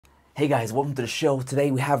Hey guys, welcome to the show. Today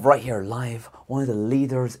we have right here live one of the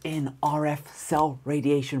leaders in RF cell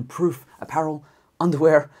radiation proof apparel,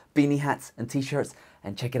 underwear, beanie hats and t-shirts.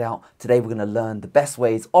 And check it out. Today we're going to learn the best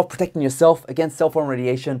ways of protecting yourself against cell phone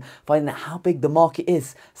radiation, finding out how big the market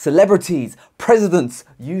is, celebrities, presidents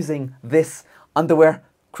using this underwear.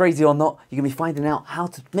 Crazy or not, you're going to be finding out how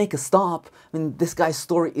to make a startup. I mean, this guy's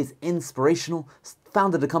story is inspirational.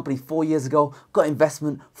 Founded a company 4 years ago, got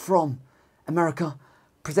investment from America,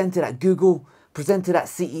 presented at Google, presented at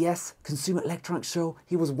CES, Consumer Electronics Show.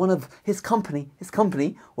 He was one of his company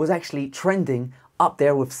was actually trending up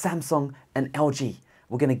there with Samsung and LG.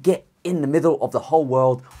 We're going to get in the middle of the whole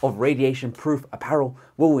world of radiation proof apparel.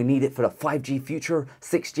 Will we need it for the 5G future,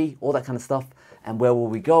 6G, all that kind of stuff? And where will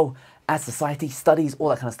we go as society, studies, all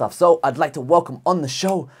that kind of stuff. So I'd like to welcome on the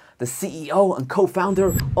show the CEO and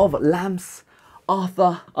co-founder of LAMS,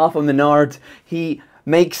 Arthur Menard. He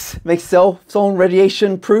makes cell phone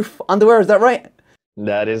radiation proof underwear, is that right?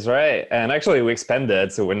 That is right. And actually we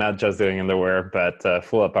expanded, so we're not just doing underwear, but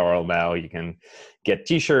full apparel now. You can get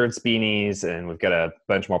t-shirts, beanies, and we've got a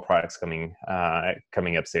bunch more products coming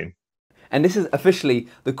up soon. And this is officially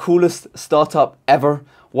the coolest startup ever.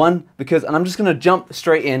 One, because, and I'm just gonna jump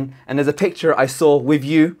straight in, and there's a picture I saw with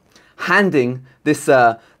you handing this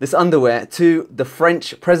this underwear to the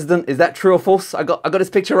French president. Is that true or false? I got this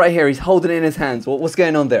picture right here. He's holding it in his hands. What's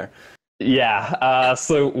going on there? Yeah,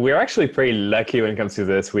 so we're actually pretty lucky when it comes to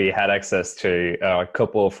this. We had access to a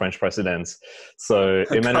couple of French presidents. So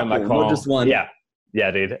Emmanuel Macron, not just one. Yeah,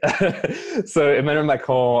 dude. So Emmanuel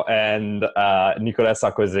Macron and Nicolas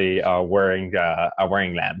Sarkozy are wearing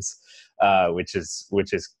lambs, which is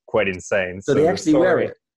quite insane. So they actually wear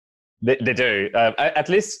it. They do. At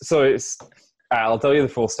least, so I'll tell you the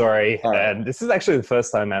full story. Right. And this is actually the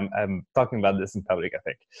first time I'm talking about this in public, I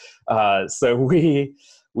think. So we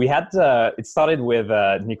had, it started with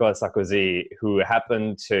Nicolas Sarkozy, who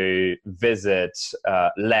happened to visit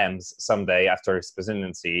LAMS someday after his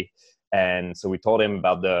presidency. And so we told him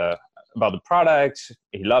about the product.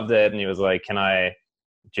 He loved it. And he was like,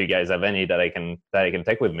 do you guys have any that I can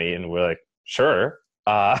take with me? And we're like, sure.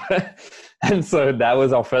 And so that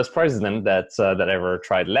was our first president that ever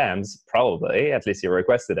tried LAMS, probably, at least he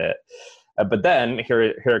requested it. But then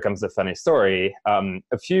here comes the funny story.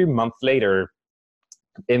 A few months later,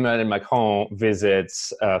 Emmanuel Macron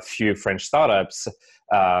visits a few French startups.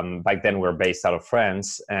 Back then we're based out of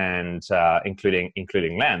France, and including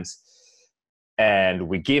LAMS. And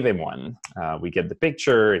we give him one. We get the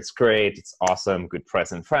picture. It's great. It's awesome. Good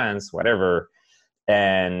press in France, whatever.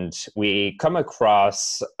 And we come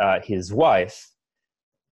across his wife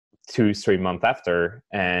 2-3 months after,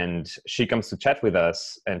 and she comes to chat with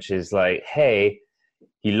us, and she's like, hey,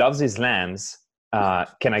 he loves his lambs.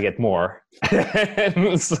 Can I get more?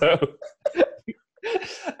 and so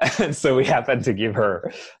we happened to give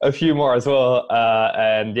her a few more as well.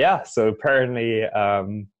 And yeah, so apparently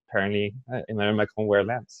Emmanuel Macron wear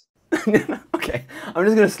lambs. Okay, I'm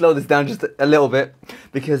just going to slow this down just a little bit,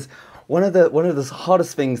 because one of the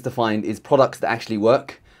hardest things to find is products that actually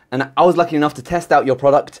work. And I was lucky enough to test out your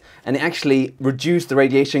product, and it actually reduced the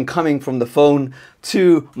radiation coming from the phone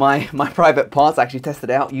to my private parts. I actually tested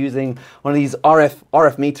it out using one of these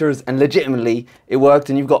RF meters, and legitimately it worked.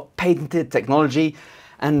 And you've got patented technology.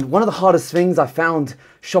 And one of the hardest things I found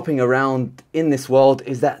shopping around in this world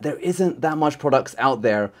is that there isn't that much products out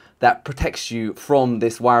there that protects you from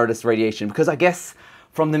this wireless radiation. Because I guess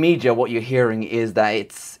from the media, what you're hearing is that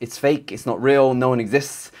it's fake, it's not real, no one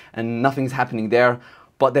exists, and nothing's happening there.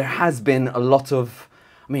 But there has been a lot of,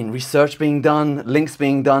 research being done, links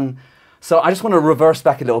being done. So I just want to reverse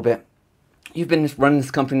back a little bit. You've been running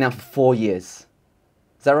this company now for 4 years.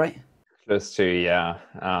 Is that right? Close to, yeah.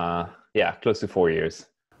 Close to 4 years.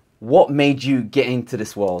 What made you get into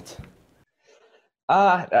this world?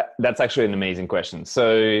 That's actually an amazing question.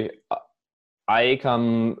 So I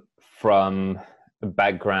come from a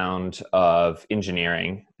background of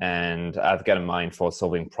engineering, and I've got a mind for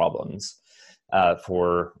solving problems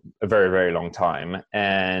for a very, very long time.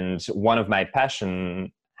 And one of my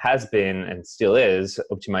passion has been and still is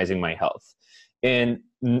optimizing my health. And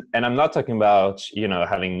I'm not talking about,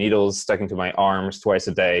 having needles stuck into my arms twice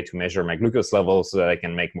a day to measure my glucose levels so that I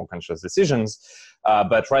can make more conscious decisions,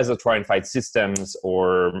 but rather try and find systems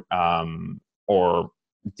or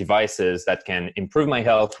devices that can improve my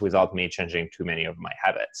health without me changing too many of my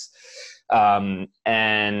habits.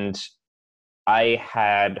 And I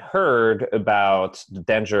had heard about the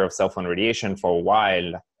danger of cell phone radiation for a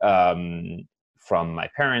while from my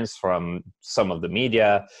parents, from some of the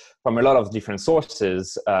media, from a lot of different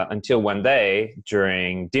sources, until one day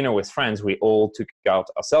during dinner with friends, we all took out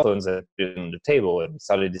our cell phones and put it on the table and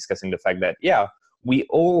started discussing the fact that, yeah, we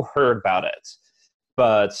all heard about it,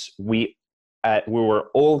 but we were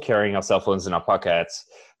all carrying our cell phones in our pockets.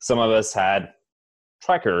 Some of us had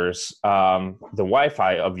trackers, the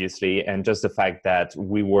Wi-Fi, obviously, and just the fact that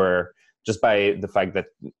we were, just by the fact that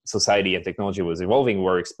society and technology was evolving, we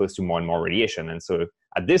were exposed to more and more radiation. And so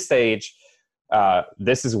at this stage,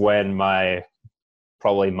 this is when my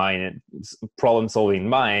problem-solving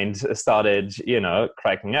mind started,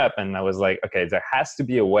 cracking up. And I was like, okay, there has to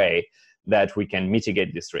be a way that we can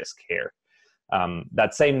mitigate this risk here.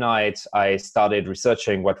 That same night, I started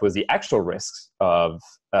researching what was the actual risks of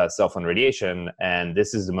cell phone radiation. And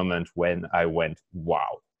this is the moment when I went,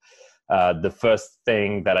 wow. The first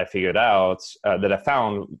thing that I figured out,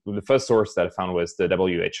 the first source that I found was the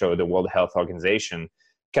WHO, the World Health Organization,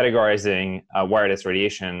 categorizing wireless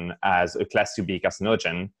radiation as a class 2B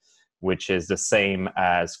carcinogen, which is the same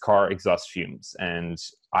as car exhaust fumes. And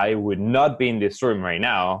I would not be in this room right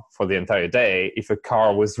now for the entire day if a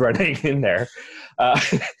car was running in there,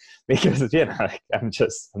 because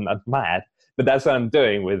I'm not mad, but that's what I'm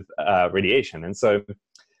doing with radiation. And so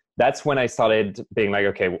that's when I started being like,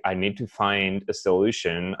 okay, I need to find a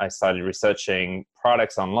solution. I started researching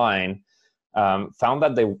products online, found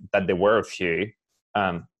that there were a few,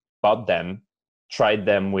 bought them, tried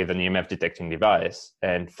them with an EMF detecting device,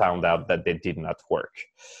 and found out that they did not work.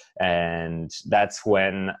 And that's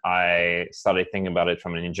when I started thinking about it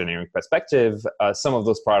from an engineering perspective. Some of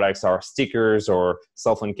those products are stickers or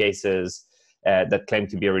cell phone cases that claim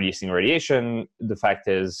to be reducing radiation. The fact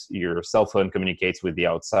is, your cell phone communicates with the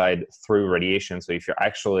outside through radiation. So if you're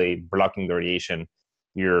actually blocking the radiation,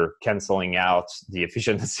 you're canceling out the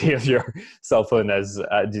efficiency of your cell phone as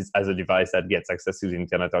a device that gets access to the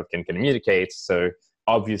internet or can communicate. So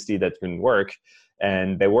obviously that couldn't work.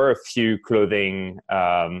 And there were a few clothing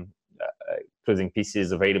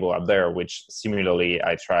pieces available out there, which similarly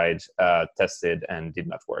I tried, tested, and did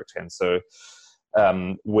not work. And so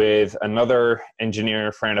with another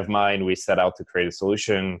engineer friend of mine, we set out to create a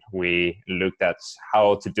solution. We looked at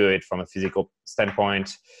how to do it from a physical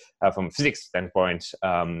standpoint, from a physics standpoint,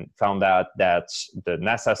 found out that the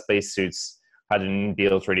NASA spacesuits had an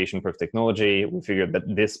inbuilt radiation-proof technology. We figured that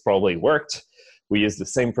this probably worked. We used the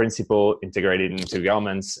same principle, integrated into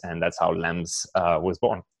garments, and that's how LEMS was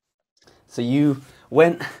born. So you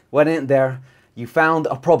went in there, you found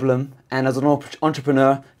a problem, and as an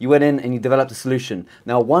entrepreneur, you went in and you developed a solution.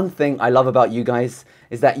 Now, one thing I love about you guys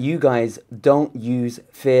is that you guys don't use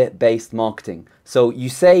fear-based marketing. So you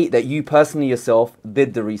say that you personally yourself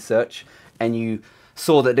did the research and you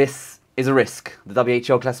saw that this is a risk. The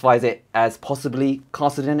WHO classifies it as possibly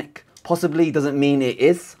carcinogenic. Possibly doesn't mean it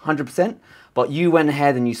is 100%, but you went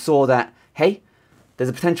ahead and you saw that, hey, there's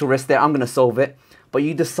a potential risk there, I'm going to solve it. But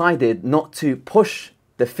you decided not to push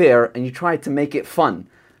the fear and you tried to make it fun.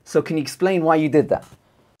 So can you explain why you did that?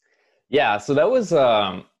 Yeah, so that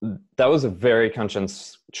was a very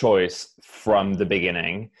conscious choice from the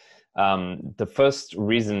beginning. The first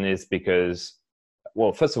reason is because,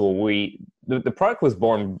 well, first of all, the product was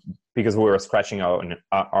born because we were scratching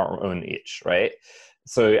our own itch, right?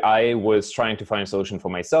 So I was trying to find a solution for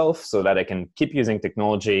myself so that I can keep using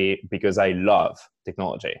technology because I love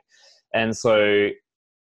technology. And so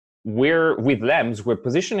with LEMS, we're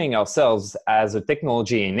positioning ourselves as a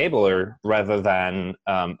technology enabler rather than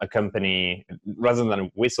a company, rather than a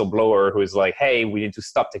whistleblower who is like, hey, we need to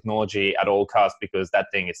stop technology at all costs because that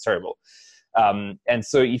thing is terrible. And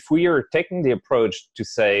so if we are taking the approach to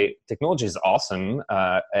say technology is awesome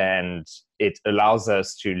and it allows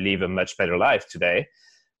us to live a much better life today,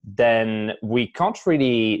 then we can't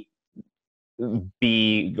really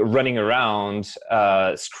be running around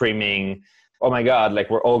screaming, oh my God, like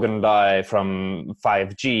we're all going to die from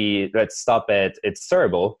 5G, let's stop it, it's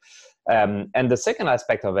terrible. And the second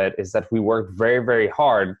aspect of it is that we work very, very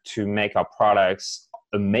hard to make our products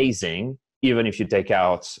amazing, even if you take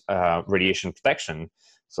out radiation protection.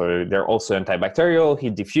 So they're also antibacterial,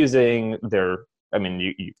 heat diffusing,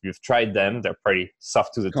 you've tried them, they're pretty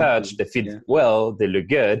soft to the touch, they fit well, they look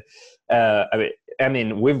good.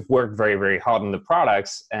 We've worked very, very hard on the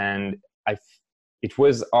products, and it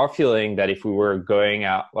was our feeling that if we were going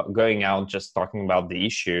out just talking about the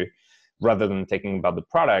issue rather than talking about the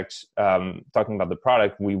product,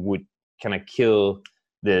 we would kind of kill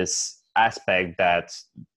this aspect that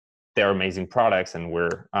they're amazing products and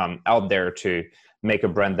we're out there to make a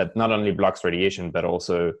brand that not only blocks radiation but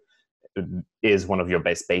also is one of your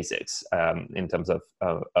best basics in terms of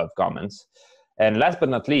garments. And last but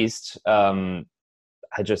not least,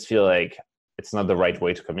 I just feel like it's not the right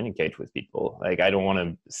way to communicate with people. Like, I don't want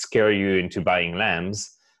to scare you into buying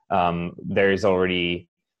lambs. There's already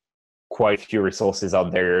quite a few resources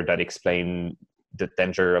out there that explain the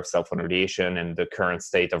danger of cell phone radiation and the current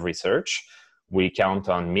state of research. We count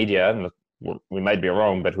on media, we might be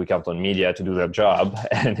wrong, but we count on media to do their job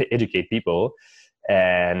and educate people.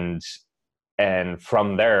 And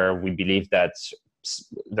from there, we believe that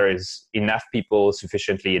there is enough people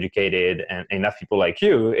sufficiently educated and enough people like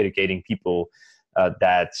you educating people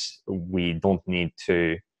that we don't need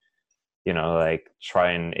to, like,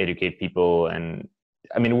 try and educate people. And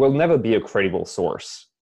I mean, we'll never be a credible source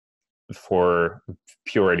for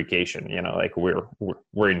pure education. Like,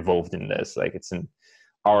 we're involved in this. Like, it's in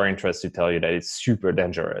our interest to tell you that it's super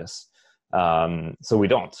dangerous. So we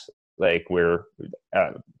don't. Like, we're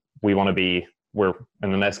in a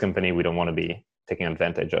nice company. We don't want to be taking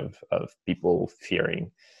advantage of people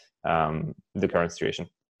fearing the current situation.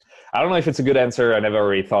 I don't know if it's a good answer. I never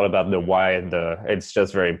really thought about the why it's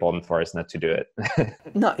just very important for us not to do it.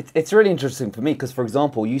 No, it's really interesting for me because, for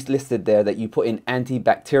example, you listed there that you put in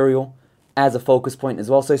antibacterial as a focus point as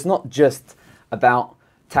well. So it's not just about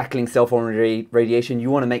tackling cell phone radiation. You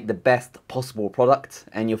want to make the best possible product,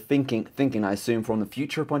 and you're thinking, I assume, from the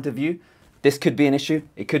future point of view. This could be an issue.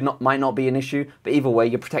 It might not be an issue, but either way,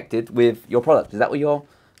 you're protected with your product. Is that what you're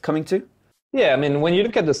coming to? Yeah, I mean, when you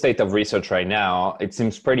look at the state of research right now, it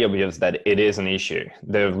seems pretty obvious that it is an issue.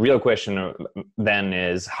 The real question then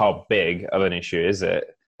is, how big of an issue is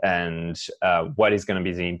it? And what is going to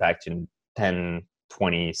be the impact in 10,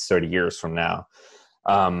 20, 30 years from now,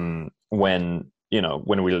 when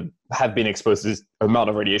we'll have been exposed to this amount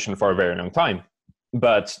of radiation for a very long time.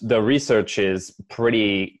 But the research is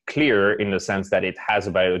pretty clear in the sense that it has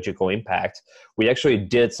a biological impact. We actually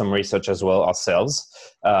did some research as well ourselves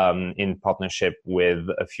in partnership with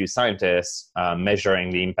a few scientists measuring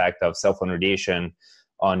the impact of cell phone radiation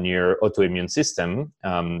on your autoimmune system.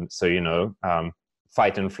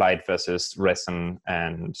 Fight and flight versus rest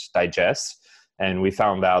and digest. And we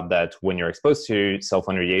found out that when you're exposed to cell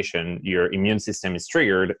phone radiation, your immune system is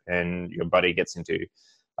triggered and your body gets into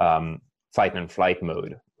fight and flight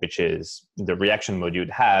mode, which is the reaction mode you'd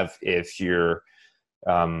have if you're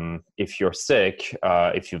sick,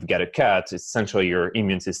 if you've got a cut. It's essentially your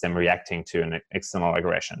immune system reacting to an external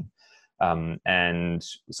aggression. And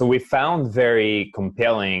so we found very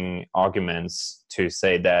compelling arguments to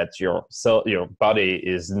say that your body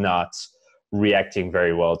is not reacting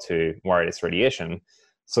very well to wireless radiation.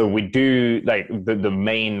 So we do, like, the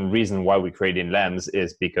main reason why we created LEMS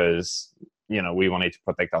is because we wanted to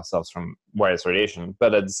protect ourselves from wireless radiation.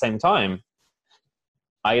 But at the same time,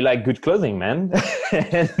 I like good clothing, man.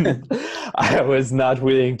 And I was not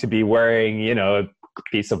willing to be wearing, a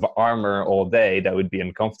piece of armor all day that would be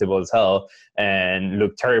uncomfortable as hell and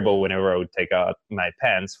look terrible whenever I would take out my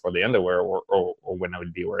pants for the underwear or when I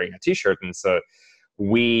would be wearing a t-shirt. And so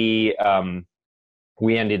we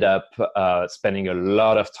ended up spending a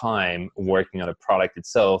lot of time working on the product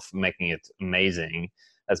itself, making it amazing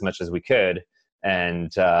as much as we could,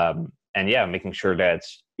 and making sure that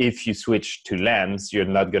if you switch to LEMS, you're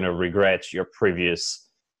not going to regret your previous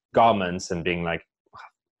garments and being like,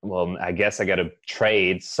 well, I guess I got to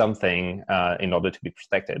trade something in order to be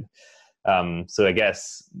protected. So I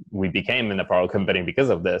guess we became an apparel company because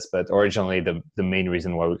of this, but originally the main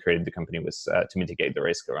reason why we created the company was to mitigate the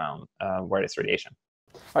risk around wireless radiation.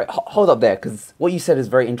 All right, hold up there, because what you said is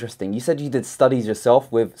very interesting. You said you did studies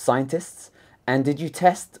yourself with scientists, and did you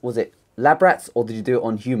test, was it lab rats, or did you do it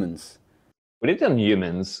on humans? We did it on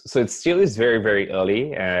humans, so it still is very, very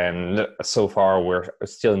early, and so far we're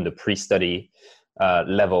still in the pre-study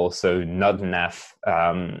level, so not enough.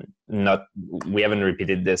 We haven't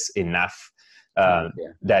repeated this enough,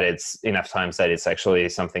 that it's enough times that it's actually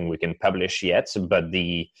something we can publish yet, but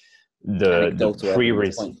the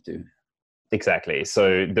pre-results. Exactly.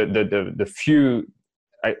 So the few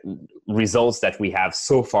results that we have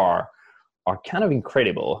so far are kind of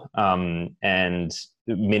incredible. And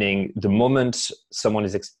meaning the moment someone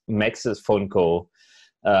makes a phone call,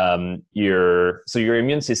 your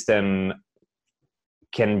immune system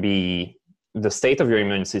can be, the state of your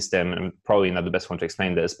immune system, and probably not the best one to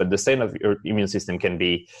explain this, but the state of your immune system can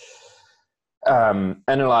be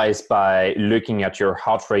analyzed by looking at your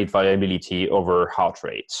heart rate variability over heart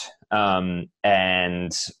rate.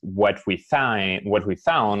 And what we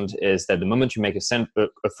found is that the moment you make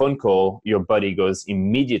a phone call, your body goes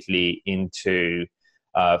immediately into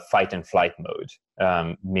fight and flight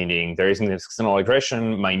mode, meaning there is an external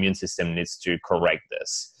aggression, my immune system needs to correct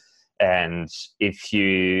this. And if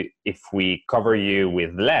we cover you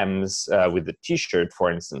with LEMS, with the t-shirt,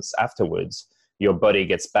 for instance, afterwards, your body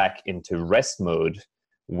gets back into rest mode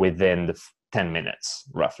within the 10 minutes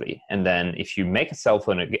roughly. And then if you make a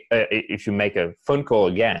if you make a phone call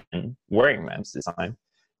again, wearing MEMS this time,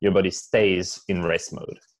 your body stays in rest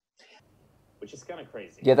mode, which is kind of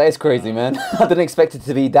crazy. Yeah, that is crazy, man. I didn't expect it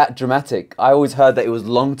to be that dramatic. I always heard that it was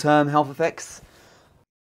long-term health effects.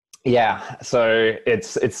 Yeah, so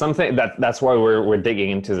it's something that's why we're digging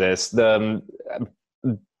into this.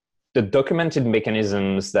 The documented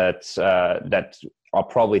mechanisms that that are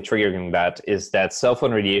probably triggering that is that cell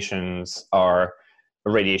phone radiations are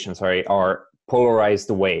polarized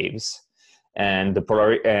waves, and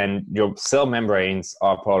and your cell membranes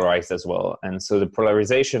are polarized as well. And so the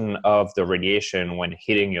polarization of the radiation when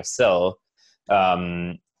hitting your cell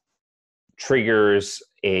triggers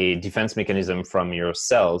a defense mechanism from your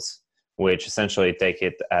cells, which essentially take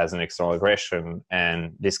it as an external aggression,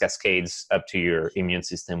 and this cascades up to your immune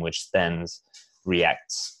system, which then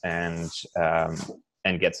reacts and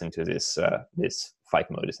gets into this this fight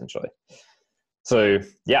mode essentially. So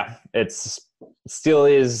yeah, still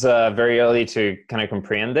is very early to kind of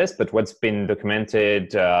comprehend this, but what's been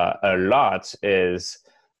documented a lot is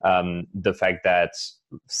the fact that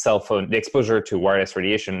the exposure to wireless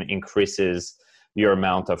radiation increases your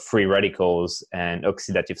amount of free radicals and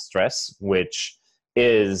oxidative stress, which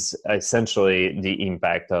is essentially the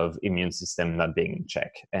impact of immune system not being in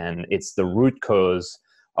check. And it's the root cause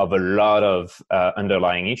of a lot of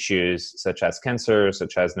underlying issues, such as cancer,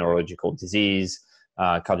 such as neurological disease,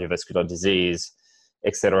 cardiovascular disease,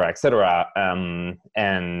 et cetera, et cetera.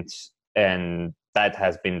 And that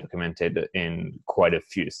has been documented in quite a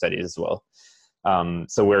few studies as well.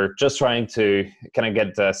 So we're just trying to kind of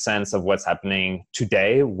get the sense of what's happening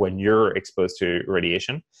today when you're exposed to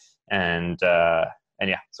radiation. And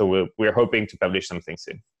yeah, so we're hoping to publish something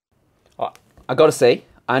soon. I gotta say,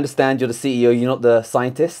 I understand you're the CEO, you're not the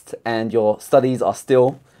scientist, and your studies are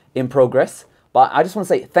still in progress. But I just want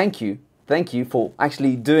to say thank you. Thank you for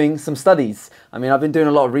actually doing some studies. I mean, I've been doing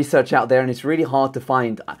a lot of research out there, and it's really hard to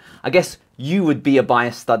find. I guess you would be a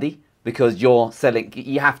biased study because you're selling,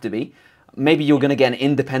 you have to be. Maybe you're going to get an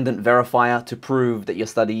independent verifier to prove that your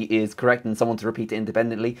study is correct and someone to repeat it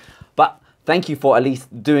independently. But thank you for at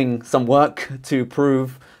least doing some work to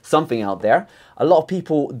prove something out there. A lot of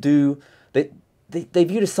people do, they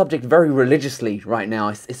view the subject very religiously right now.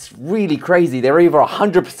 It's really crazy. They're either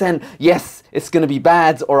 100% yes, it's going to be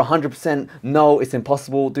bad, or 100% no, it's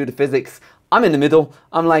impossible, do the physics. I'm in the middle.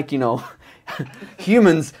 I'm like, you know,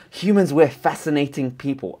 humans, we're fascinating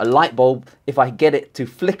people. A light bulb, if I get it to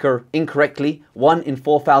flicker incorrectly, 1 in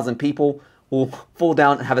 4,000 people will fall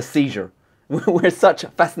down and have a seizure. We're such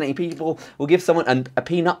fascinating people. We'll give someone a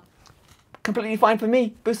peanut, completely fine for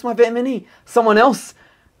me, boost my vitamin E. Someone else,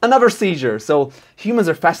 another seizure. So humans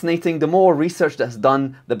are fascinating. The more research that's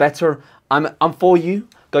done, the better. I'm for you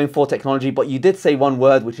going for technology, but you did say one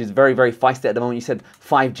word which is very, very feisty at the moment. You said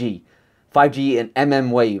 5G. 5G and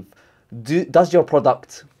mmWave. Does your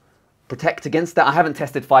product protect against that? I haven't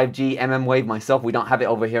tested 5G mmWave myself. We don't have it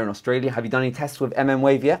over here in Australia. Have you done any tests with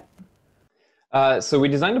mmWave yet? So we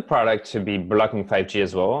designed the product to be blocking 5G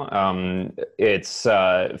as well. It's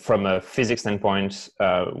from a physics standpoint,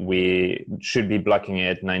 we should be blocking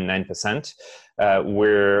it 99%.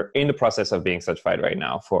 We're in the process of being certified right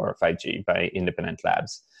now for 5G by independent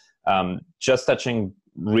labs. Just touching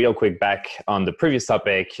real quick back on the previous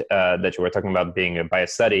topic that you were talking about being a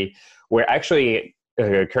bias study, we're actually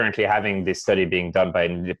currently having this study being done by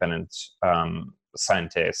an independent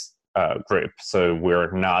scientist group. So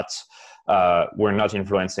we're not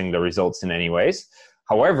influencing the results in any ways.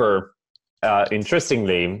 However,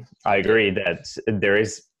 interestingly, I agree that there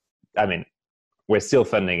is, I mean, we're still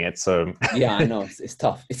funding it, so yeah, I know it's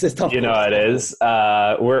tough. It's just tough. You know, it is.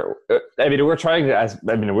 We're trying to.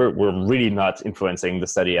 We're really not influencing the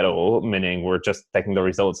study at all. Meaning, we're just taking the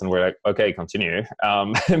results and we're like, okay, continue.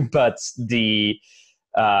 But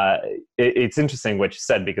it's interesting what you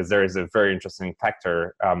said, because there is a very interesting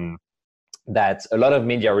factor that a lot of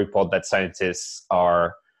media report that scientists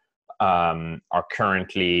are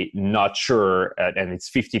currently not sure, and it's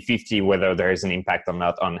 50-50 whether there is an impact or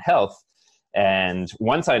not on health. And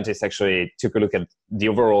one scientist actually took a look at the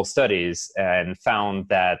overall studies and found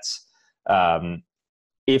that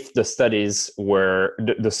if the studies were,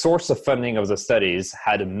 the source of funding of the studies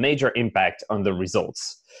had a major impact on the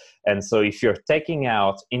results. And so if you're taking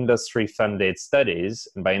out industry-funded studies,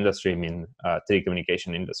 and by industry I mean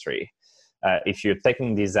telecommunication industry, if you're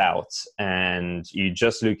taking these out and you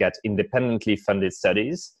just look at independently funded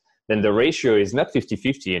studies, then the ratio is not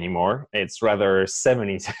 50-50 anymore. It's rather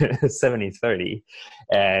 70-30.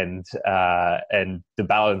 And the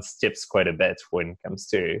balance tips quite a bit when it comes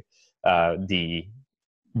to the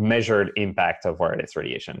measured impact of wireless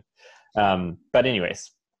radiation. But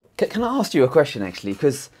anyways. Can I ask you a question actually?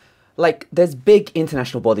 Because like there's big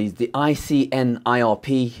international bodies, the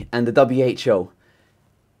ICNIRP and the WHO.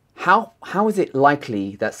 How is it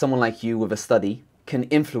likely that someone like you with a study can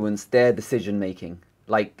influence their decision making?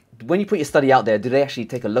 Like when you put your study out there, do they actually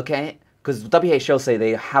take a look at it? Because WHO say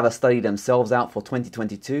they have a study themselves out for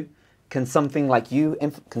 2022. Can someone like you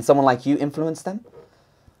influence them?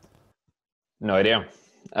 No idea.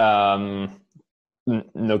 No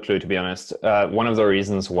clue, to be honest. One of the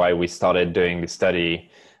reasons why we started doing the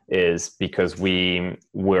study is because we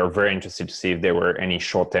were very interested to see if there were any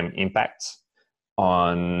short-term impacts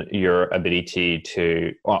on your ability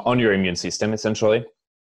on your immune system, essentially.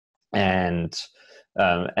 And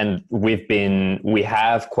we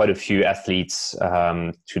have quite a few athletes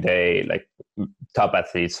today, like top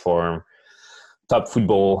athletes for top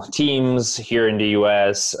football teams here in the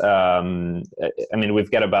US. I mean,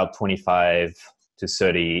 we've got about 25 to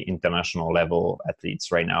 30 international level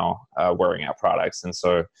athletes right now wearing our products. And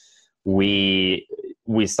so we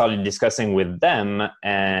started discussing with them,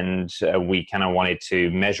 and we kind of wanted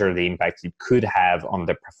to measure the impact it could have on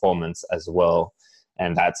their performance as well.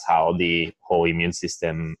 And that's how the whole immune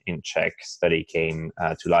system in check study came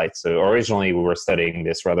to light. So originally we were studying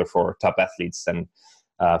this rather for top athletes than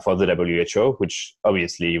for the WHO, which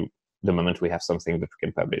obviously the moment we have something that we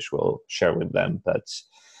can publish, we'll share with them. But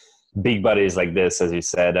big bodies like this, as you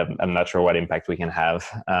said, I'm not sure what impact we can have.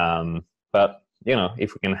 But, you know,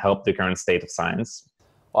 if we can help the current state of science.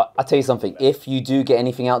 I'll tell you something. If you do get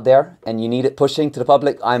anything out there and you need it pushing to the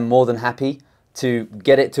public, I'm more than happy to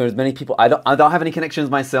get it to as many people. I don't have any connections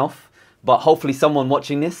myself, but hopefully anyone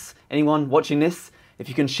watching this, if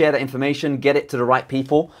you can share that information, get it to the right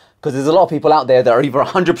people, because there's a lot of people out there that are either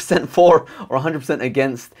 100% for or 100%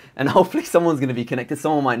 against, and hopefully someone's going to be connected.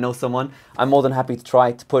 Someone might know someone. I'm more than happy to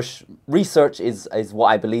try to push. Research is what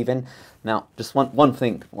I believe in. Now, just one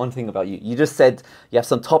thing about you. You just said you have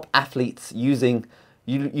some top athletes using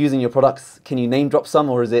your products. Can you name drop some,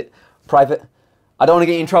 or is it private? I don't want to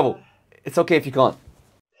get you in trouble. It's okay if you can't.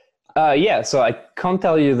 Yeah, so I can't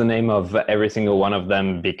tell you the name of every single one of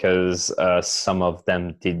them because some of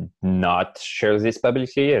them did not share this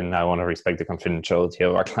publicly, and I want to respect the confidentiality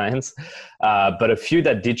of our clients. But a few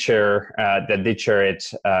that did share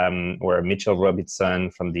it were Mitchell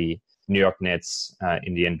Robinson from the New York Nets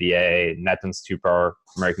in the NBA, Nathan Stupar,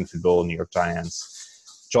 American football, New York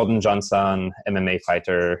Giants, Jordan Johnson, MMA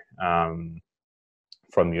fighter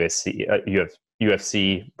from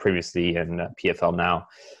UFC previously and PFL now.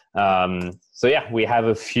 So yeah, we have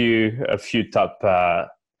a few top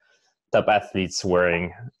athletes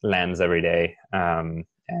wearing lens every day, and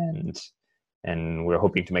we're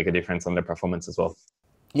hoping to make a difference on their performance as well.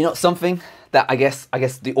 You know, something that I guess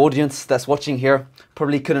the audience that's watching here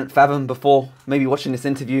probably couldn't fathom before maybe watching this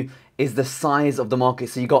interview is the size of the market.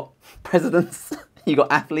 So you got presidents, you got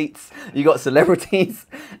athletes, you got celebrities,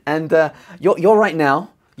 and you're right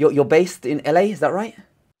now, you're based in LA, is that right?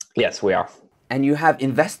 Yes, we are. And you have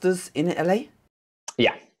investors in LA?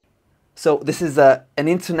 Yeah. So this is an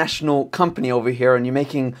international company over here, and you're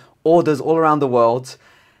making orders all around the world,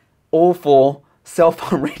 all for cell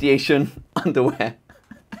phone radiation underwear.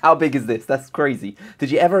 How big is this? That's crazy. Did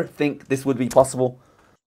you ever think this would be possible?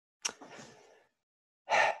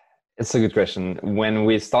 It's a good question. When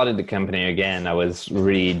we started the company again, I was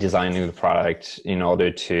really designing the product in order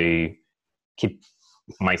to keep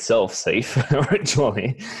myself safe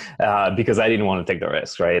originally, because I didn't want to take the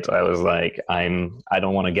risk, right? I was like, I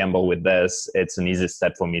don't want to gamble with this. It's an easy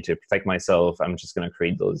step for me to protect myself. I'm just going to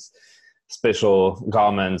create those special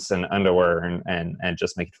garments and underwear and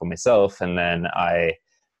just make it for myself. And then I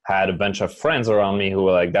had a bunch of friends around me who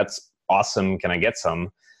were like, that's awesome. Can I get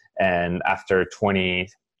some? And after 20,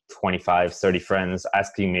 25, 30 friends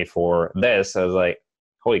asking me for this, I was like,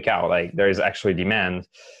 holy cow, like there is actually demand.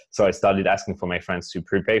 So I started asking for my friends to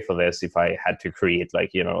prepay for this if I had to create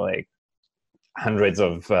like hundreds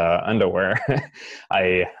of underwear.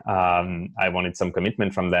 I wanted some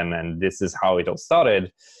commitment from them, and this is how it all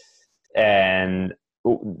started. And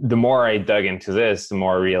the more I dug into this, the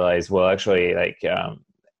more I realized, well, actually, kind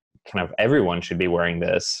of everyone should be wearing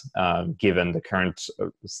this, given the current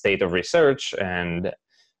state of research and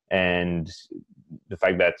the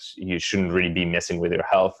fact that you shouldn't really be messing with your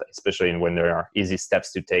health, especially when there are easy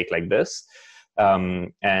steps to take like this.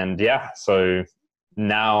 And yeah, so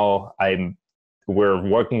now we're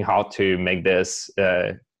working hard to make this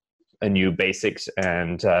a new basics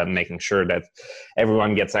and making sure that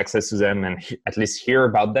everyone gets access to them and at least hear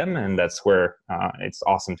about them. And that's where it's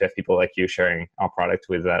awesome to have people like you sharing our product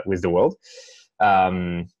with the world.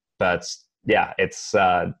 but yeah, it's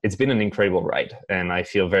been an incredible ride, and I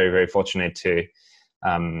feel very, very fortunate to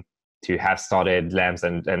have started Lamps,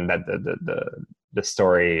 and that the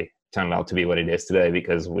story turned out to be what it is today,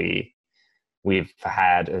 because we've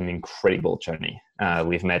had an incredible journey.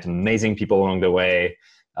 We've met amazing people along the way,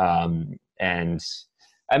 and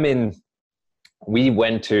I mean, we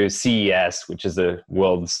went to CES, which is the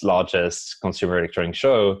world's largest consumer electronics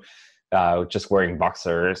show, just wearing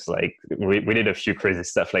boxers. Like we did a few crazy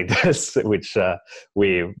stuff like this, which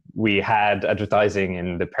we had advertising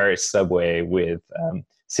in the Paris subway with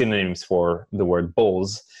synonyms for the word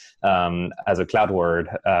balls as a cloud word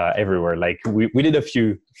everywhere. Like we did a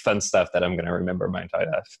few fun stuff that I'm going to remember my entire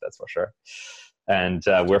life, that's for sure. And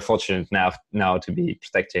we're fortunate now to be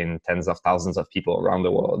protecting tens of thousands of people around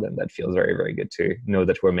the world, and that feels very, very good to know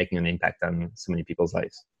that we're making an impact on so many people's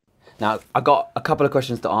lives. Now, I got a couple of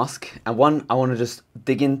questions to ask, and one, I want to just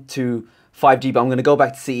dig into 5G, but I'm going to go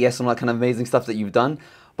back to CES and all that kind of amazing stuff that you've done.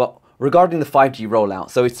 But regarding the 5G rollout,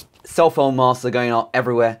 so it's cell phone masts are going out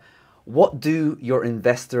everywhere. What do your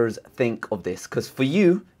investors think of this? Because for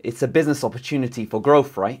you, it's a business opportunity for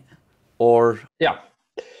growth, right? Or yeah,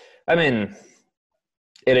 I mean,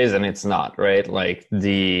 it is and it's not, right? Like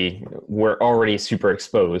we're already super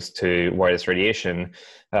exposed to wireless radiation,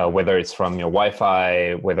 whether it's from your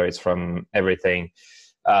Wi-Fi, whether it's from everything.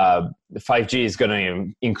 5G is going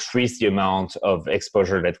to increase the amount of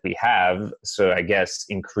exposure that we have. So I guess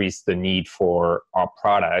increase the need for our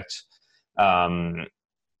product.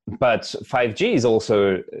 But 5G is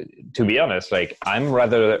also, to be honest, like I'm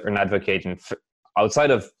rather an advocate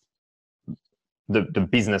outside of the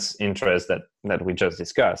business interest that we just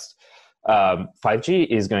discussed. 5G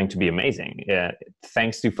is going to be amazing.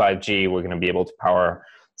 Thanks to 5G, we're going to be able to power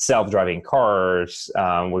self-driving cars.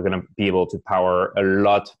 We're going to be able to power a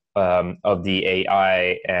lot of the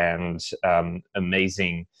AI and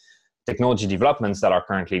amazing technology developments that are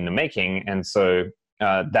currently in the making. And so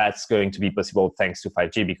that's going to be possible thanks to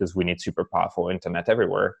 5G, because we need super powerful internet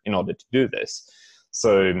everywhere in order to do this.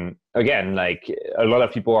 So again, like a lot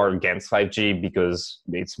of people are against 5G because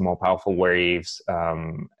it's more powerful waves,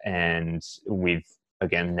 and we've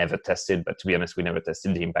again never tested. But to be honest, we never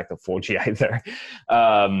tested the impact of 4G either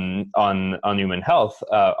on human health.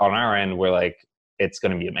 On our end, we're like, it's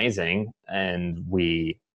going to be amazing, and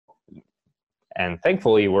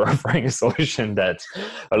thankfully we're offering a solution that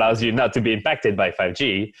allows you not to be impacted by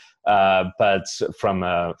 5G. But from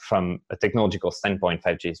a technological standpoint,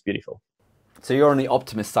 5G is beautiful. So you're on the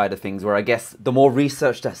optimist side of things, where I guess the more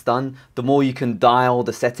research that's done, the more you can dial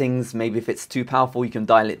the settings. Maybe if it's too powerful, you can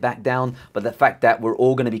dial it back down. But the fact that we're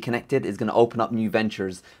all going to be connected is going to open up new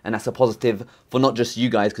ventures. And that's a positive for not just you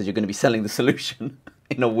guys, because you're going to be selling the solution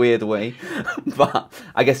in a weird way. But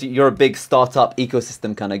I guess you're a big startup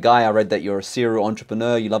ecosystem kind of guy. I read that you're a serial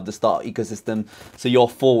entrepreneur. You love the startup ecosystem. So you're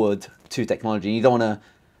forward to technology. You don't want to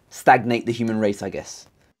stagnate the human race, I guess.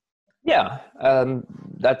 Yeah,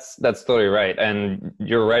 that's totally right, and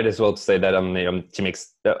you're right as well to say that on the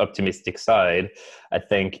optimistic side. I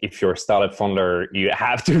think if you're a startup founder, you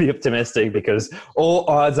have to be optimistic because all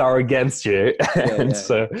odds are against you,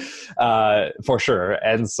 so for sure.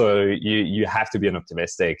 And so you have to be an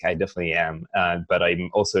optimistic. I definitely am, but I'm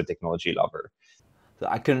also a technology lover.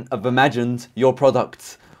 I couldn't have imagined your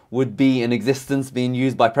product would be in existence, being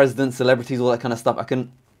used by presidents, celebrities, all that kind of stuff.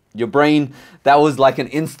 Your brain, that was like an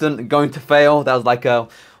instant going to fail. That was like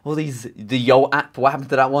the Yo app. What happened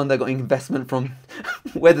to that one? They got investment from,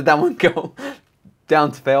 where did that one go?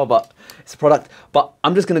 Down to fail, but it's a product. But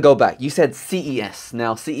I'm just going to go back. You said CES.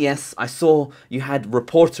 Now, CES, I saw you had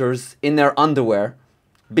reporters in their underwear,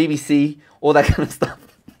 BBC, all that kind of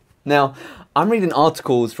stuff. Now, I'm reading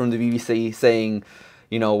articles from the BBC saying,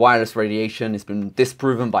 you know, wireless radiation has been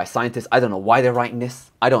disproven by scientists. I don't know why they're writing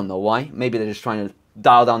this. I don't know why. Maybe they're just trying to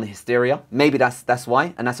dial down the hysteria. Maybe that's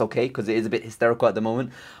why, and that's okay, because it is a bit hysterical at the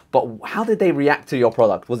moment. But how did they react to your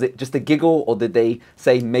product? Was it just a giggle, or did they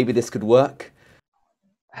say maybe this could work?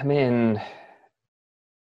 I mean,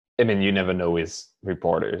 you never know with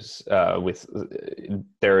reporters. We've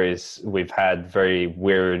had very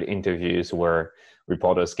weird interviews where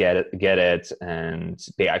reporters get it, and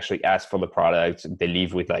they actually ask for the product. They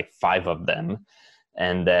leave with like 5 of them.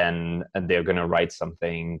 And then they're going to write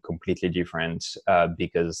something completely different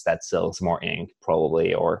because that sells more ink,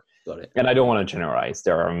 probably. Got it. And I don't want to generalize.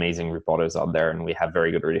 There are amazing reporters out there, and we have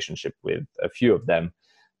very good relationship with a few of them.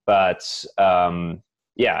 But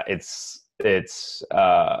yeah, it's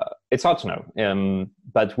hard to know.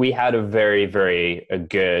 But we had a very, very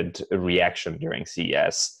good reaction during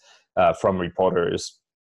CES from reporters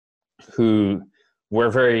who we're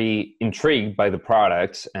very intrigued by the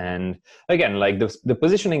product. And again, like the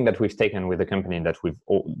positioning that we've taken with the company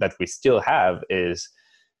that we still have is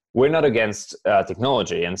we're not against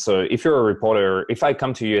technology. And so if you're a reporter, if I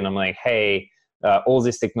come to you and I'm like, hey, all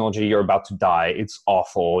this technology, you're about to die, it's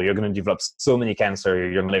awful, you're going to develop so many cancer,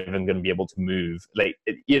 you're not even going to be able to move, like,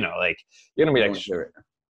 you know, like, you're going to be like,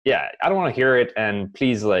 yeah, I don't want to hear it, and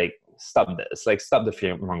please, like, stop this, like, stop the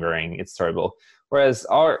fear mongering, it's terrible. Whereas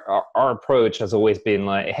our approach has always been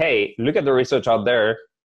like, hey, look at the research out there,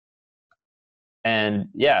 and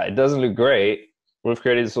yeah, it doesn't look great, we've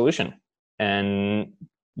created a solution, and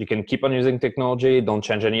you can keep on using technology, don't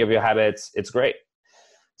change any of your habits, it's great.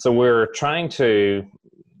 So we're trying to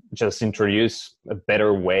just introduce a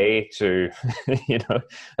better way to, you know,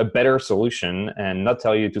 a better solution, and not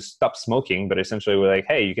tell you to stop smoking, but essentially we're like,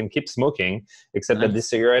 hey, you can keep smoking, except that this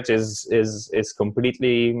cigarette is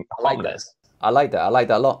completely harmless. I like that. I like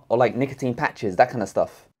that a lot. Or like nicotine patches, that kind of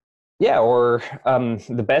stuff. Yeah, or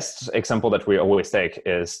the best example that we always take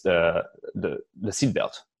is the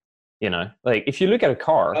seatbelt. You know, like if you look at a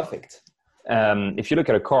car, perfect. If you look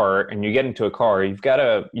at a car and you get into a car, you've got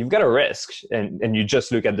a risk, and you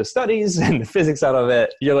just look at the studies and the physics out of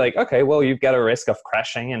it. You're like, okay, well, you've got a risk of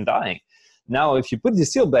crashing and dying. Now, if you put the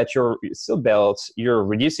seatbelt, you're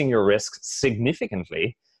reducing your risk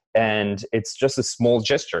significantly, and it's just a small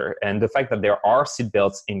gesture. And the fact that there are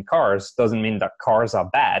seatbelts in cars doesn't mean that cars are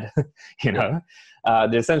bad. You know,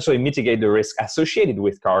 they essentially mitigate the risk associated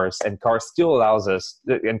with cars, and cars still allow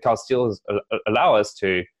us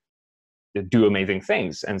to do amazing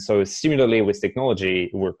things. And so similarly with technology,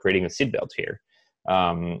 we're creating a seatbelt here,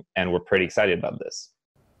 and we're pretty excited about this.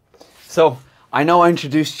 So I know I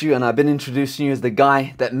introduced you, and I've been introducing you as the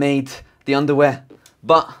guy that made the underwear,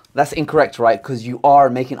 but that's incorrect, right? Because you are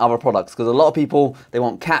making other products. Because a lot of people, they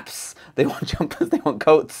want caps, they want jumpers, they want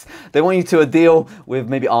coats, they want you to deal with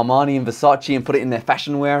maybe Armani and Versace and put it in their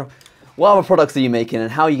fashion wear. What other products are you making, and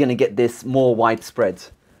how are you going to get this more widespread?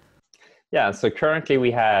 Yeah, so currently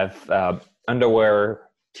we have underwear,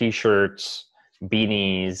 t-shirts,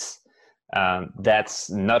 beanies. That's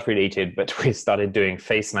not related, but we started doing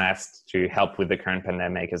face masks to help with the current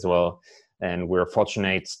pandemic as well. And we're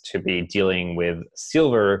fortunate to be dealing with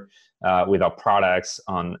silver with our products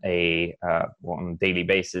on a daily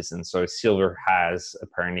basis. And so silver has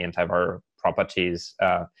apparently antiviral properties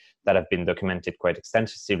that have been documented quite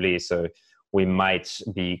extensively. So we might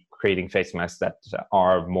be creating face masks that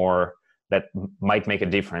might make a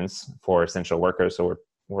difference for essential workers. So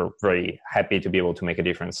we're very happy to be able to make a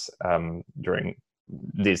difference during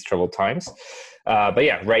these troubled times. But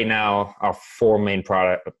yeah, right now our three main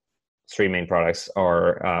products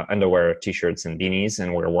are underwear, t-shirts, and beanies,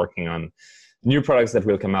 and we're working on new products that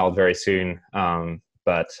will come out very soon.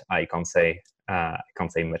 But I can't say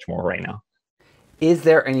much more right now. Is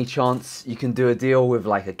there any chance you can do a deal with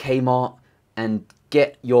like a Kmart and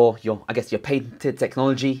get your patented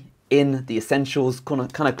technology in the essentials kind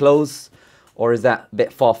of clothes, or is that a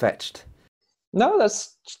bit far-fetched? No,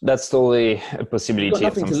 that's totally a possibility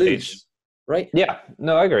at some stage. Right? Yeah,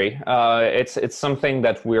 no, I agree. It's something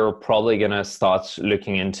that we're probably gonna start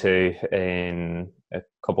looking into in a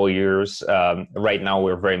couple of years. Right now,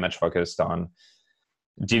 we're very much focused on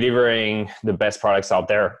delivering the best products out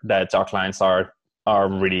there that our clients are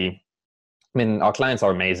really. I mean, our clients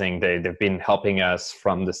are amazing. They've been helping us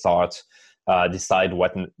from the start decide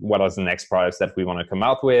what are the next products that we want to come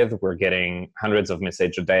out with. We're getting hundreds of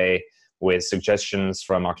messages a day with suggestions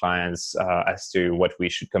from our clients as to what we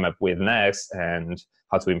should come up with next and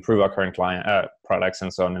how to improve our current client products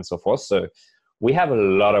and so on and so forth. So we have a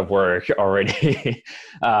lot of work already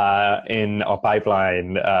in our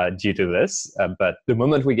pipeline due to this. But the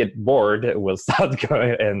moment we get bored, we'll start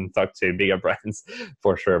going and talk to bigger brands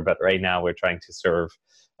for sure. But right now we're trying to serve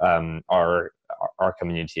our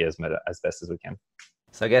community as best as we can.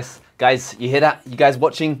 So I guess, guys, you hear that? You guys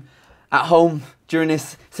watching at home during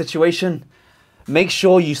this situation, make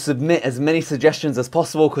sure you submit as many suggestions as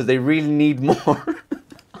possible, because they really need more.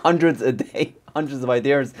 Hundreds a day, hundreds of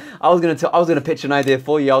ideas. I was gonna pitch an idea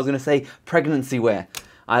for you. I was gonna say pregnancy wear.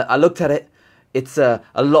 I looked at it. It's a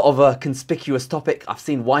lot of a conspicuous topic. I've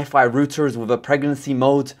seen Wi-Fi routers with a pregnancy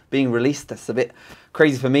mode being released. That's a bit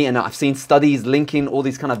crazy for me. And I've seen studies linking all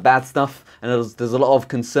these kind of bad stuff. And there's a lot of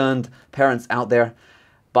concerned parents out there.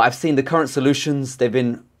 But I've seen the current solutions. They've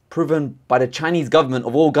been proven by the Chinese government,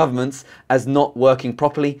 of all governments, as not working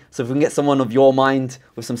properly. So if we can get someone of your mind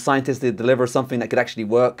with some scientists to deliver something that could actually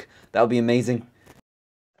work, that would be amazing.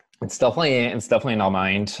 It's definitely in our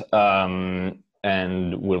mind.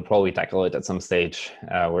 and we'll probably tackle it at some stage.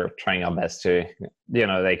 We're trying our best to,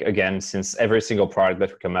 like, again, since every single product that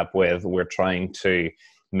we come up with, we're trying to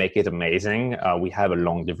make it amazing. We have a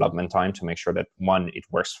long development time to make sure that, one, it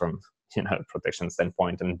works from protection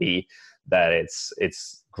standpoint, and B, that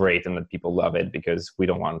it's great and that people love it, because we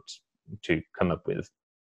don't want to come up with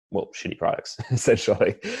shitty products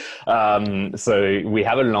essentially. So we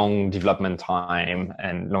have a long development time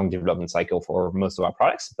and long development cycle for most of our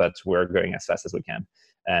products, but we're going as fast as we can,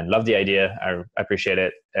 and love the idea. I appreciate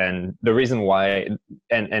it. And the reason why,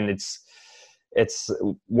 and it's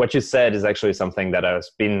what you said is actually something that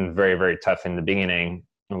has been very, very tough in the beginning,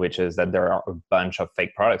 which is that there are a bunch of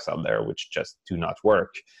fake products out there which just do not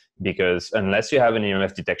work, because unless you have an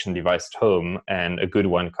EMF detection device at home, and a good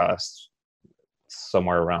one costs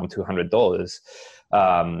somewhere around $200,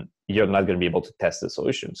 you're not going to be able to test the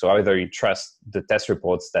solution. So either you trust the test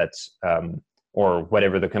reports that, or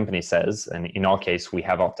whatever the company says, and in our case, we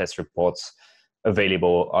have our test reports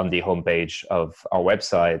available on the homepage of our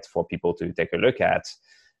website for people to take a look at,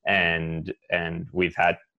 and we've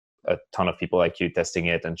had a ton of people like you testing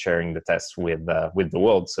it and sharing the test with the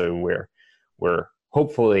world. So we're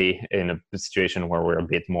hopefully in a situation where we're a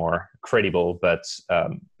bit more credible, but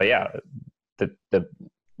yeah.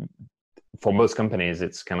 For most companies,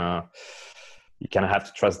 it's you kind of have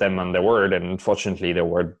to trust them on their word, and unfortunately, their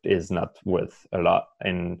word is not worth a lot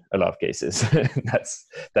in a lot of cases.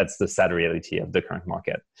 That's the sad reality of the current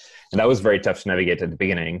market, and that was very tough to navigate at the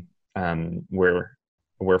beginning.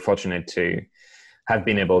 We're fortunate to have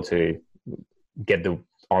been able to get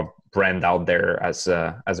our brand out there as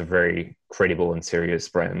a very credible and serious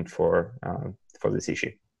brand for this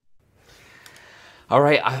issue. All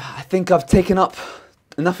right, I think I've taken up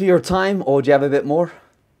enough of your time, or do you have a bit more?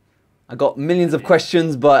 I got millions of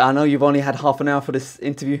questions, but I know you've only had half an hour for this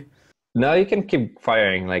interview. No, you can keep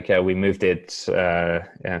firing. Like we moved it to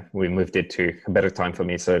a better time for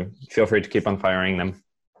me, so feel free to keep on firing them.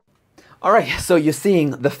 All right, so you're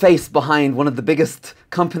seeing the face behind one of the biggest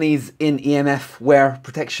companies in EMF wear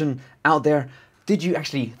protection out there. Did you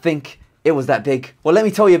actually think it was that big? Well, let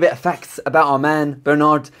me tell you a bit of facts about our man,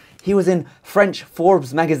 Bernard. He was in French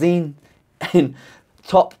Forbes magazine in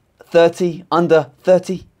top 30, under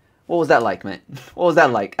 30. What was that like, man? What was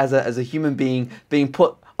that like as a human being being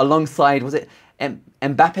put alongside, was it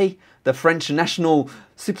Mbappe, the French national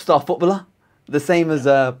superstar footballer? The same as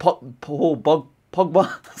Paul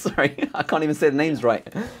Pogba? Sorry, I can't even say the names right.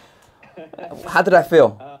 How did I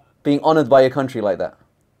feel being honored by your country like that?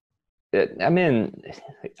 I mean,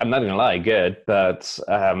 I'm not gonna lie, good, but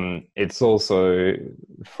it's also,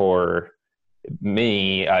 for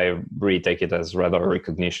me, I really take it as rather a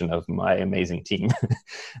recognition of my amazing team,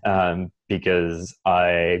 because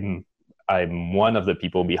I'm one of the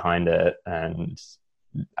people behind it, and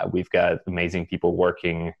we've got amazing people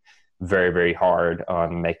working very, very hard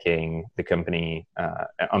on making the company,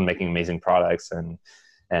 on making amazing products,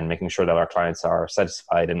 and making sure that our clients are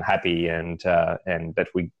satisfied and happy, and that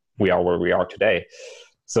we are where we are today.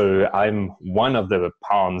 So I'm one of the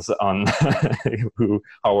pawns on who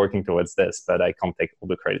are working towards this, but I can't take all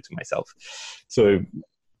the credit to myself. So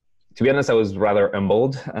to be honest, I was rather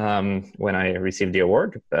humbled when I received the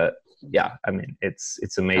award. But yeah, I mean, it's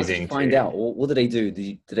amazing. How did you find out? What did they do?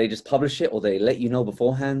 Did they just publish it, or they let you know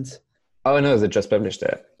beforehand? Oh no, they just published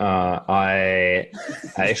it. I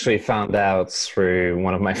actually found out through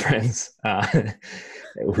one of my friends.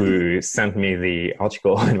 Who sent me the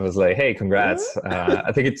article and was like, "Hey, congrats!"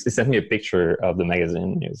 I think he sent me a picture of the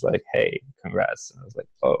magazine. He was like, "Hey, congrats!" And I was like,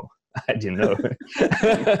 "Oh, I didn't know."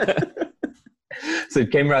 So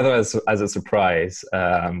it came rather as a surprise.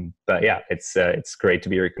 But yeah, it's great to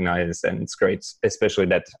be recognized, and it's great, especially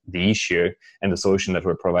that the issue and the solution that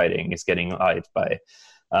we're providing is getting light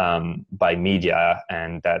by media,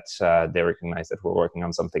 and that they recognize that we're working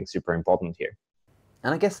on something super important here.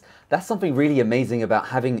 And I guess that's something really amazing about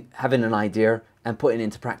having an idea and putting it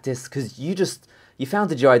into practice, because you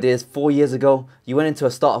founded your ideas 4 years ago. You went into a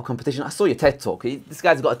startup competition. I saw your TED Talk. This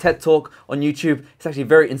guy's got a TED Talk on YouTube. It's actually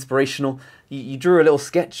very inspirational. You drew a little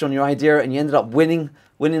sketch on your idea, and you ended up winning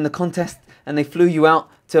the contest, and they flew you out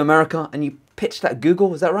to America, and you pitched at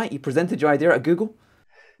Google. Is that right? You presented your idea at Google?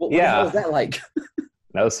 What the hell was that like?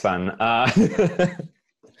 That was fun.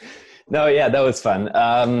 No, yeah, that was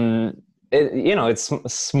fun. It's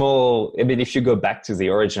small. I mean, if you go back to the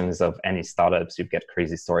origins of any startups, you've got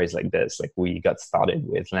crazy stories like this. Like, we got started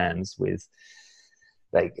with Lens, we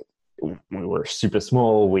were super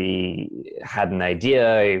small. We had an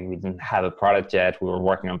idea. We didn't have a product yet. We were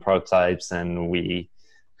working on prototypes, and we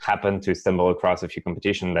happened to stumble across a few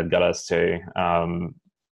competitions that got us to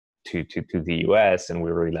to the US, and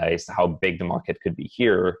we realized how big the market could be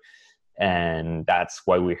here. And that's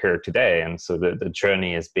why we're here today. And so the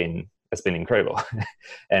journey has been incredible.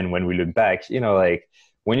 And when we look back, you know, like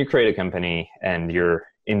when you create a company and you're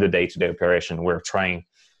in the day-to-day operation, we're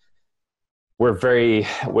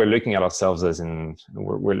looking at ourselves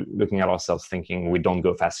we're looking at ourselves thinking we don't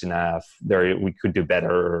go fast enough. We could do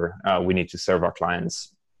better. We need to serve our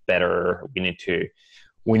clients better. We need to.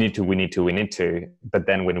 But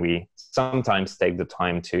then when we sometimes take the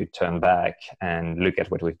time to turn back and look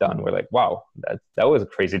at what we've done, we're like, wow, that was a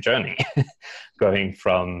crazy journey. Going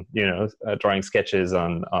from, you know, drawing sketches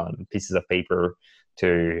on pieces of paper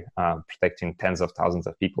to protecting tens of thousands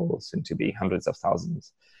of people, soon to be hundreds of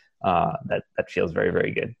thousands. That feels very,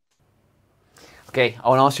 very good. Okay, I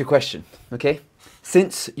want to ask you a question, okay?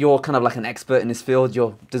 Since you're kind of like an expert in this field,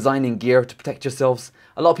 you're designing gear to protect yourselves.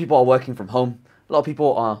 A lot of people are working from home. A lot of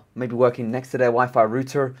people are maybe working next to their Wi-Fi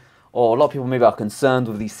router, or a lot of people maybe are concerned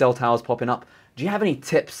with these cell towers popping up. Do you have any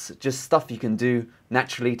tips, just stuff you can do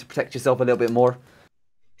naturally to protect yourself a little bit more?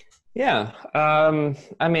 Yeah,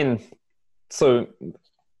 I mean, so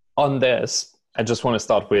on this, I just want to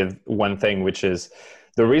start with one thing, which is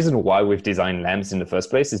the reason why we've designed lamps in the first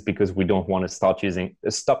place is because we don't want to stop using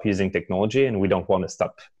technology, and we don't want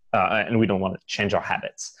to change our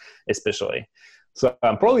habits, especially. So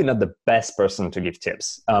I'm probably not the best person to give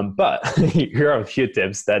tips, but here are a few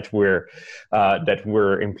tips that we're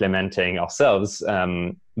implementing ourselves.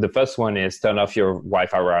 The first one is turn off your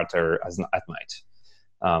Wi-Fi router at night.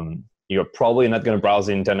 You're probably not going to browse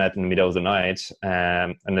the internet in the middle of the night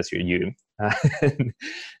unless you're you.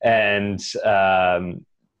 And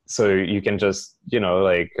so you can just, you know,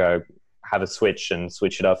 like have a switch and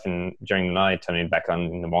switch it off during the night, turn it back on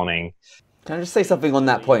in the morning. Can I just say something on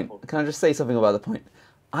that point? Can I just say something about the point?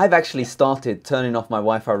 I've actually started turning off my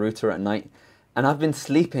Wi-Fi router at night, and I've been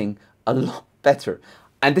sleeping a lot better.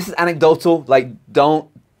 And this is anecdotal, like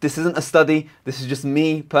this isn't a study, this is just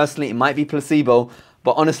me personally, it might be placebo,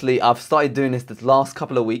 but honestly, I've started doing this the last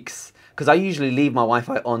couple of weeks, because I usually leave my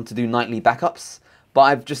Wi-Fi on to do nightly backups, but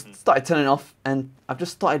I've just started turning it off, and I've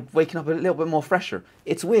just started waking up a little bit more fresher.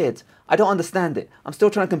 It's weird, I don't understand it, I'm still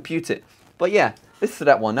trying to compute it, but yeah. Listen to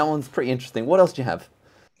that one. That one's pretty interesting. What else do you have?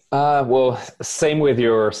 Well, same with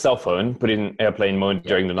your cell phone. Put it in airplane mode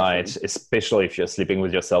during the night, especially if you're sleeping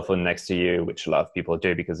with your cell phone next to you, which a lot of people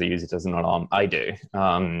do because they use it as an alarm. I do,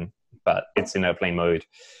 but it's in airplane mode.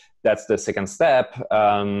 That's the second step.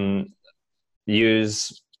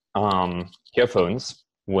 Use earphones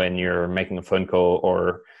when you're making a phone call,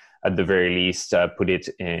 or at the very least, put it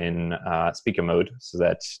in speaker mode so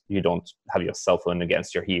that you don't have your cell phone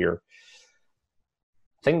against your ear.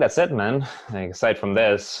 I think that's it, man. Like, aside from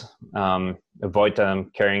this, avoid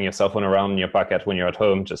carrying your cell phone around in your pocket when you're at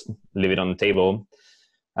home. Just leave it on the table.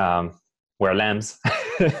 Wear lamps.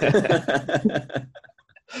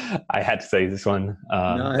 I had to say this one.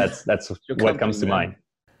 No, that's what comes to mind.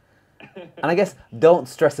 And I guess don't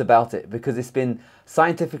stress about it, because it's been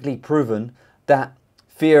scientifically proven that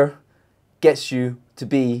fear gets you to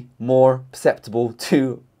be more susceptible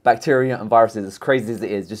to bacteria and viruses. As crazy as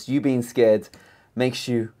it is, just you being scared makes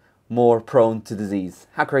you more prone to disease.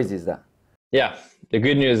 How crazy is that? Yeah, the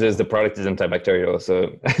good news is the product is antibacterial.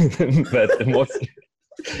 So, but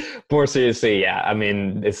more seriously, yeah. I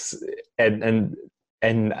mean, it's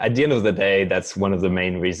and at the end of the day, that's one of the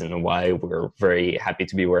main reasons why we're very happy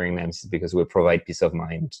to be wearing them, is because we provide peace of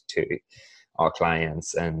mind to our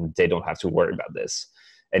clients, and they don't have to worry about this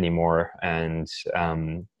anymore. And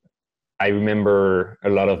I remember a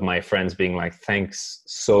lot of my friends being like, thanks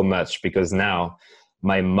so much, because now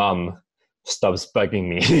my mom stops bugging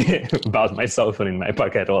me about my cell phone in my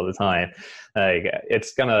pocket all the time. Like,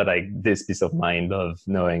 it's kind of like this peace of mind of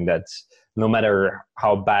knowing that no matter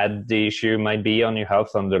how bad the issue might be on your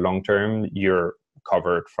health on the long term, you're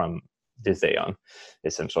covered from this day on,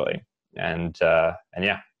 essentially. And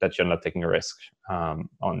yeah, that you're not taking a risk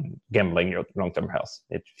on gambling your long-term health.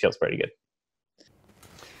 It feels pretty good.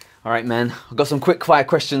 All right, man. I've got some quick fire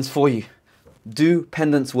questions for you. Do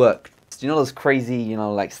pendants work? Do you know those crazy, you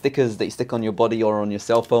know, like stickers that you stick on your body or on your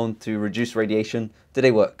cell phone to reduce radiation? Do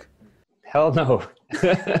they work? Hell no.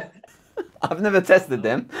 I've never tested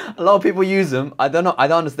them. A lot of people use them. I don't know. I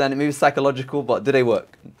don't understand it. Maybe it's psychological, but do they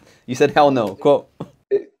work? You said hell no. Quote.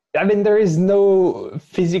 I mean, there is no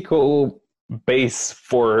physical base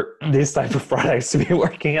for this type of products to be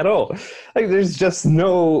working at all. Like, there's just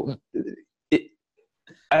no...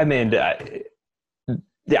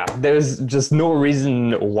 yeah, there's just no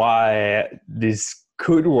reason why this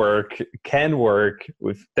could work, can work.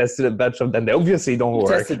 We've tested a bunch of them. They obviously don't work.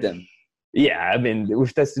 Tested them. Yeah, I mean,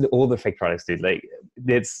 we've tested all the fake products, dude. Like,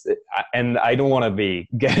 and I don't want to be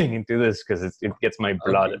getting into this because it gets my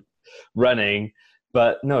blood running.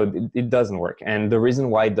 But no, it doesn't work. And the reason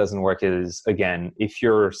why it doesn't work is, again, if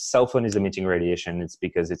your cell phone is emitting radiation, it's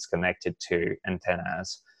because it's connected to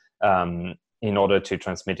antennas in order to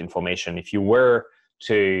transmit information. If you were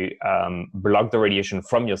to block the radiation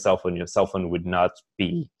from your cell phone would not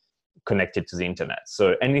be connected to the internet.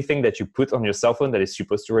 So anything that you put on your cell phone that is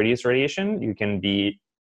supposed to radiate radiation, you can be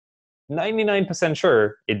 99%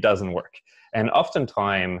 sure it doesn't work. And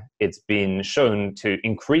oftentimes it's been shown to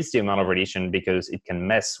increase the amount of radiation because it can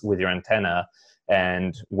mess with your antenna.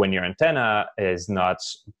 And when your antenna is not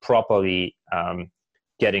properly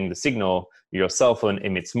getting the signal, your cell phone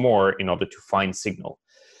emits more in order to find signal.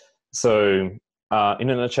 So in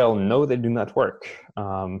a nutshell, no, they do not work,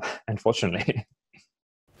 unfortunately.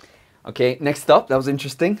 Okay, next up, that was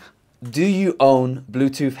interesting. Do you own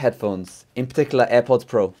Bluetooth headphones, in particular AirPods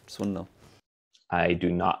Pro? Just want to know. I do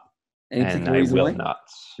not. Any and particular I reason will why? not.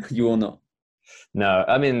 You will not. No,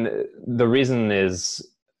 I mean, the reason is,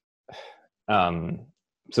 so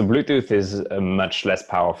Bluetooth is a much less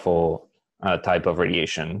powerful type of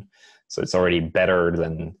radiation. So it's already better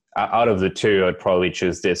than, out of the two, I'd probably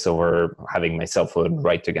choose this over having my cell phone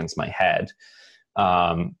right against my head.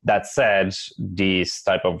 That said, this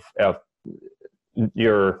type of,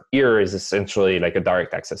 your ear is essentially like a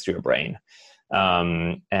direct access to your brain.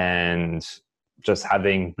 And just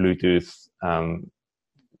having Bluetooth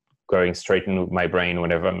going straight into my brain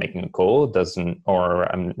whenever I'm making a call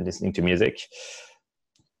or I'm listening to music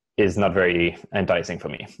is not very enticing for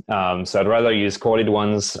me. So I'd rather use corded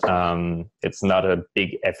ones. It's not a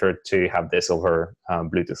big effort to have this over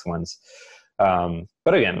Bluetooth ones.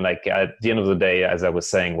 But again, like at the end of the day, as I was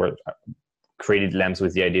saying, we're created lamps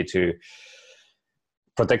with the idea to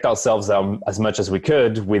protect ourselves as much as we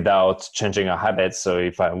could without changing our habits. So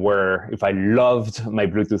if I loved my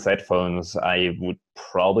Bluetooth headphones, I would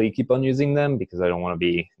probably keep on using them because I don't want to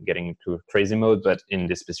be getting into crazy mode. But in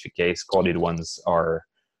this specific case, corded ones are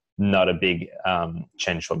not a big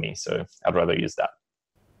change for me. So I'd rather use that.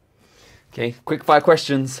 Okay, quick fire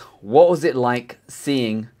questions. What was it like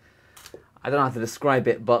seeing, I don't know how to describe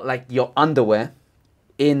it, but like your underwear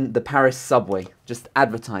in the Paris subway, just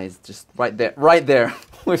advertised, just right there,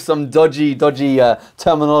 with some dodgy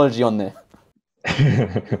terminology on there?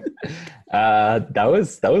 That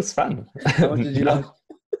was fun. How much did you like?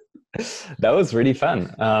 That was really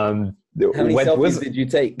fun. How many selfies did you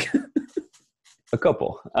take? A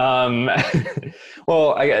couple.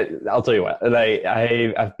 Well, I'll tell you what. Like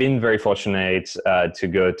I've been very fortunate to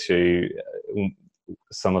go to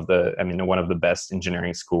one of the best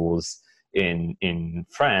engineering schools in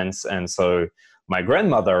France, and so my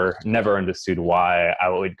grandmother never understood why I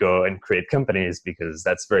would go and create companies, because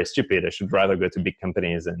that's very stupid. I should rather go to big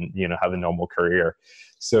companies and have a normal career.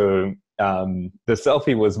 So the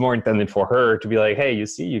selfie was more intended for her to be like, hey, you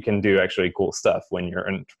see, you can do actually cool stuff when you're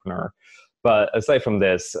an entrepreneur. But aside from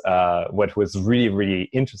this, what was really, really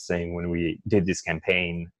interesting when we did this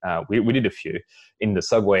campaign, we did a few in the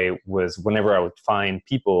subway, was whenever I would find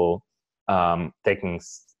people taking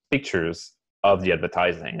pictures of the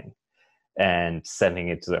advertising and sending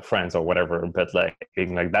it to their friends or whatever, but like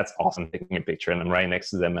being like, that's awesome, taking a picture, and I'm right next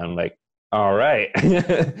to them and I'm like, all right,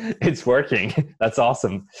 it's working. That's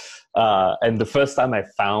awesome. And the first time I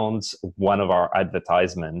found one of our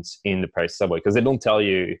advertisements in the Paris subway, because they don't tell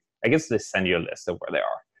you, I guess they send you a list of where they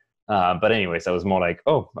are. But anyways, I was more like,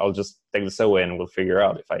 oh, I'll just take this away and we'll figure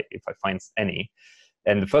out if I find any.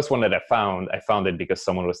 And the first one that I found it because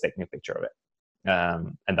someone was taking a picture of it.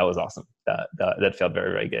 And that was awesome. That felt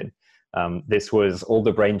very, very good. This was all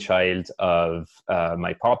the brainchild of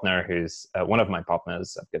my partner, who's one of my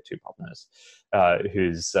partners. I've got two partners,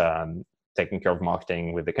 who's taking care of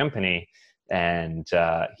marketing with the company. And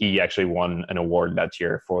he actually won an award that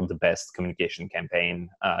year for the best communication campaign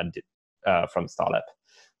from startup.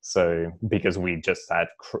 So because we just had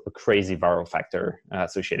a crazy viral factor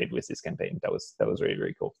associated with this campaign, that was really,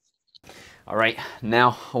 really cool. All right,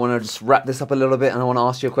 now I want to just wrap this up a little bit, and I want to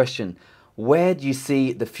ask you a question. Where do you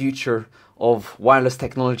see the future of wireless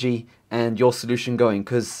technology and your solution going?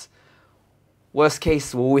 Because worst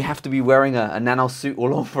case, will we have to be wearing a nano suit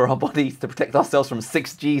all over our bodies to protect ourselves from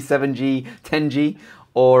 6G, 7G, 10G?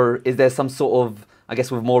 Or is there some sort of, I guess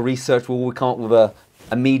with more research, will we come up with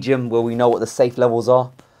a medium where we know what the safe levels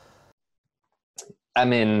are? I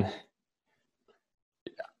mean,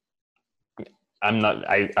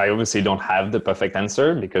 I obviously don't have the perfect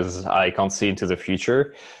answer because I can't see into the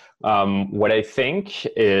future. What I think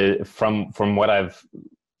is, from what I've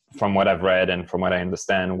from what I've read and from what I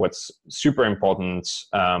understand, what's super important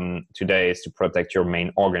today is to protect your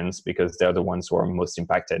main organs, because they're the ones who are most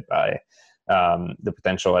impacted by the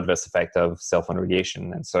potential adverse effect of cell phone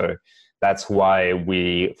radiation. And so that's why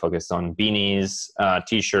we focused on beanies,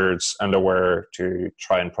 t-shirts, underwear to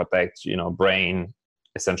try and protect, brain,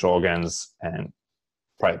 essential organs, and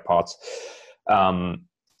private parts.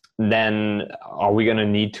 Then are we going to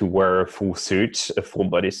need to wear a full suit, a full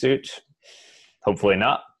body suit? Hopefully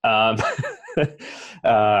not. Are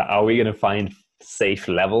we going to find safe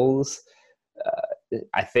levels?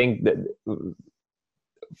 I think that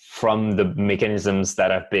from the mechanisms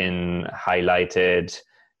that have been highlighted,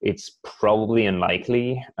 it's probably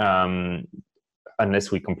unlikely,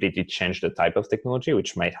 unless we completely change the type of technology,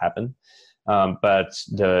 which might happen. But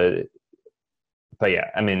yeah,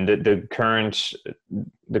 I mean, the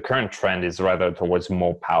current trend is rather towards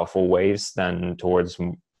more powerful waves than towards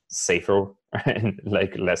safer and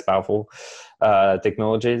like less powerful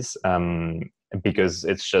technologies, because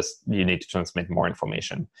it's just, you need to transmit more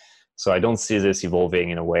information. So I don't see this evolving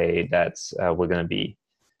in a way that we're going to be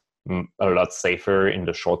a lot safer in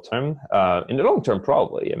the short term. In the long term,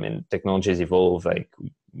 probably. I mean, technologies evolve. Like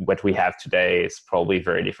what we have today is probably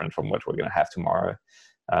very different from what we're going to have tomorrow.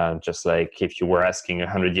 Just like if you were asking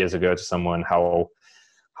 100 years ago to someone how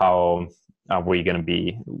are we going to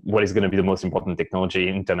be, what is going to be the most important technology,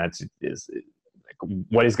 internet is like,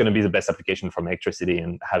 what is going to be the best application from electricity,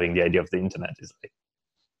 and having the idea of the internet is like,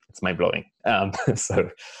 it's mind blowing. So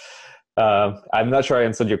I'm not sure I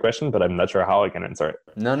answered your question, but I'm not sure how I can answer it.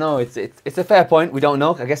 No, it's a fair point. We don't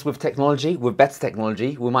know. I guess with technology, with better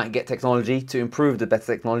technology, we might get technology to improve the better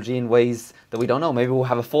technology in ways that we don't know. Maybe we'll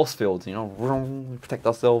have a force field, we protect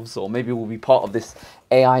ourselves, or maybe we'll be part of this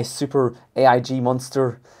super AIG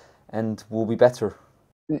monster, and we'll be better.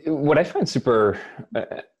 What I find super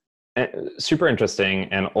interesting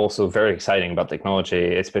and also very exciting about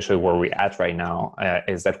technology, especially where we're at right now,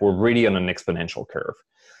 is that we're really on an exponential curve.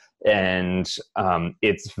 And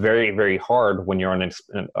it's very, very hard when you're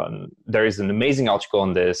there is an amazing article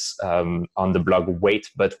on this on the blog Wait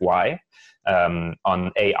But Why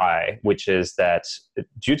on AI, which is that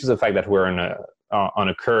due to the fact that we're on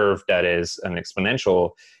a curve that is an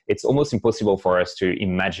exponential, it's almost impossible for us to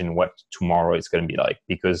imagine what tomorrow is going to be like,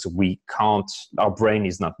 because our brain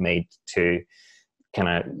is not made to kind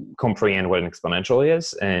of comprehend what an exponential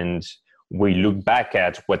is. And we look back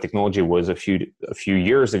at what technology was a few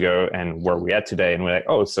years ago and where we're at today, and we're like,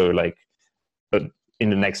 oh, so like, but in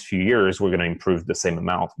the next few years, we're going to improve the same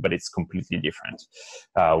amount, but it's completely different.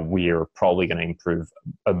 We are probably going to improve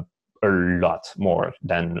a lot more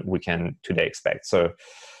than we can today expect. So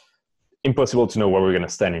impossible to know where we're going to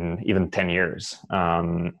stand in even 10 years.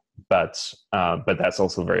 But that's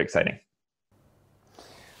also very exciting.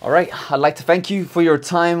 All right. I'd like to thank you for your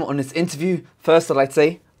time on this interview. First, I'd like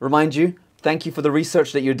to remind you, thank you for the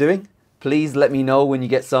research that you're doing. Please let me know when you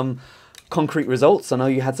get some concrete results. I know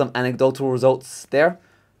you had some anecdotal results there.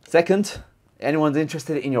 Second, anyone's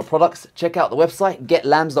interested in your products, check out the website,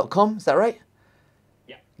 getlambs.com. Is that right?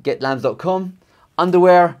 Yeah. Getlambs.com.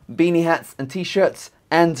 Underwear, beanie hats, and t-shirts.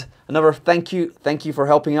 And another thank you for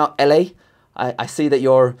helping out LA. I see that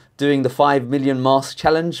you're doing the 5 million mask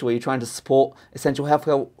challenge, where you're trying to support essential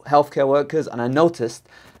healthcare workers. And I noticed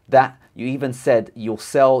that you even said you'll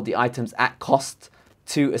sell the items at cost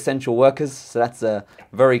to essential workers. So that's a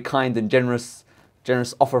very kind and generous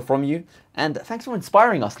offer from you. And thanks for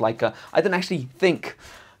inspiring us. Like, I didn't actually think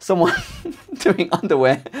someone doing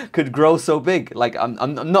underwear could grow so big. Like, I'm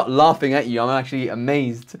not laughing at you. I'm actually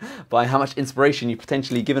amazed by how much inspiration you've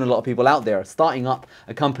potentially given a lot of people out there. Starting up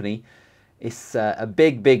a company is a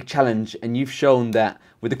big challenge, and you've shown that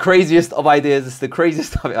with the craziest of ideas, it's the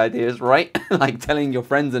craziest of ideas, right? Like telling your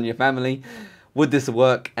friends and your family, would this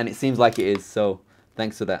work? And it seems like it is. So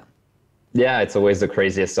thanks for that. Yeah, it's always the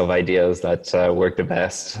craziest of ideas that work the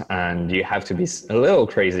best. And you have to be a little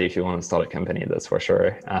crazy if you want to start a company, that's for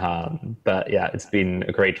sure. But yeah, it's been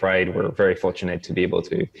a great ride. We're very fortunate to be able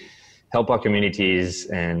to help our communities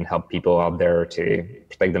and help people out there to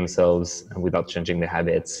protect themselves without changing their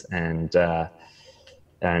habits. And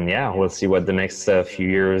yeah, we'll see what the next few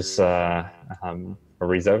years are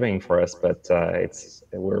reserving for us. But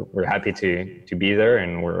we're happy to be there,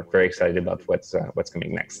 and we're very excited about what's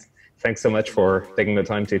coming next. Thanks so much for taking the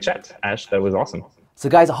time to chat, Ash. That was awesome. So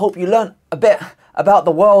guys, I hope you learned a bit about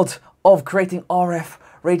the world of creating RF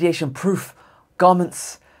radiation-proof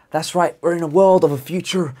garments. That's right, we're in a world of a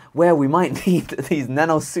future where we might need these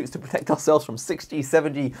nano suits to protect ourselves from 6G,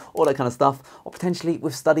 7G, all that kind of stuff. Or potentially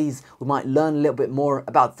with studies, we might learn a little bit more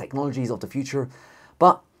about the technologies of the future.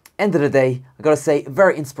 But end of the day, I gotta say,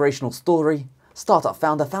 very inspirational story. startup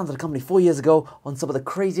founder, founded a company 4 years ago on one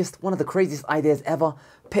of the craziest ideas ever,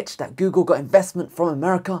 pitched that Google, got investment from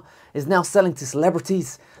America, is now selling to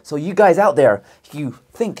celebrities. So you guys out there, if you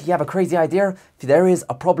think you have a crazy idea, if there is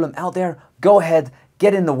a problem out there, go ahead,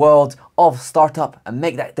 get in the world of startup and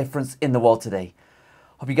make that difference in the world today.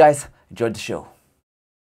 Hope you guys enjoyed the show.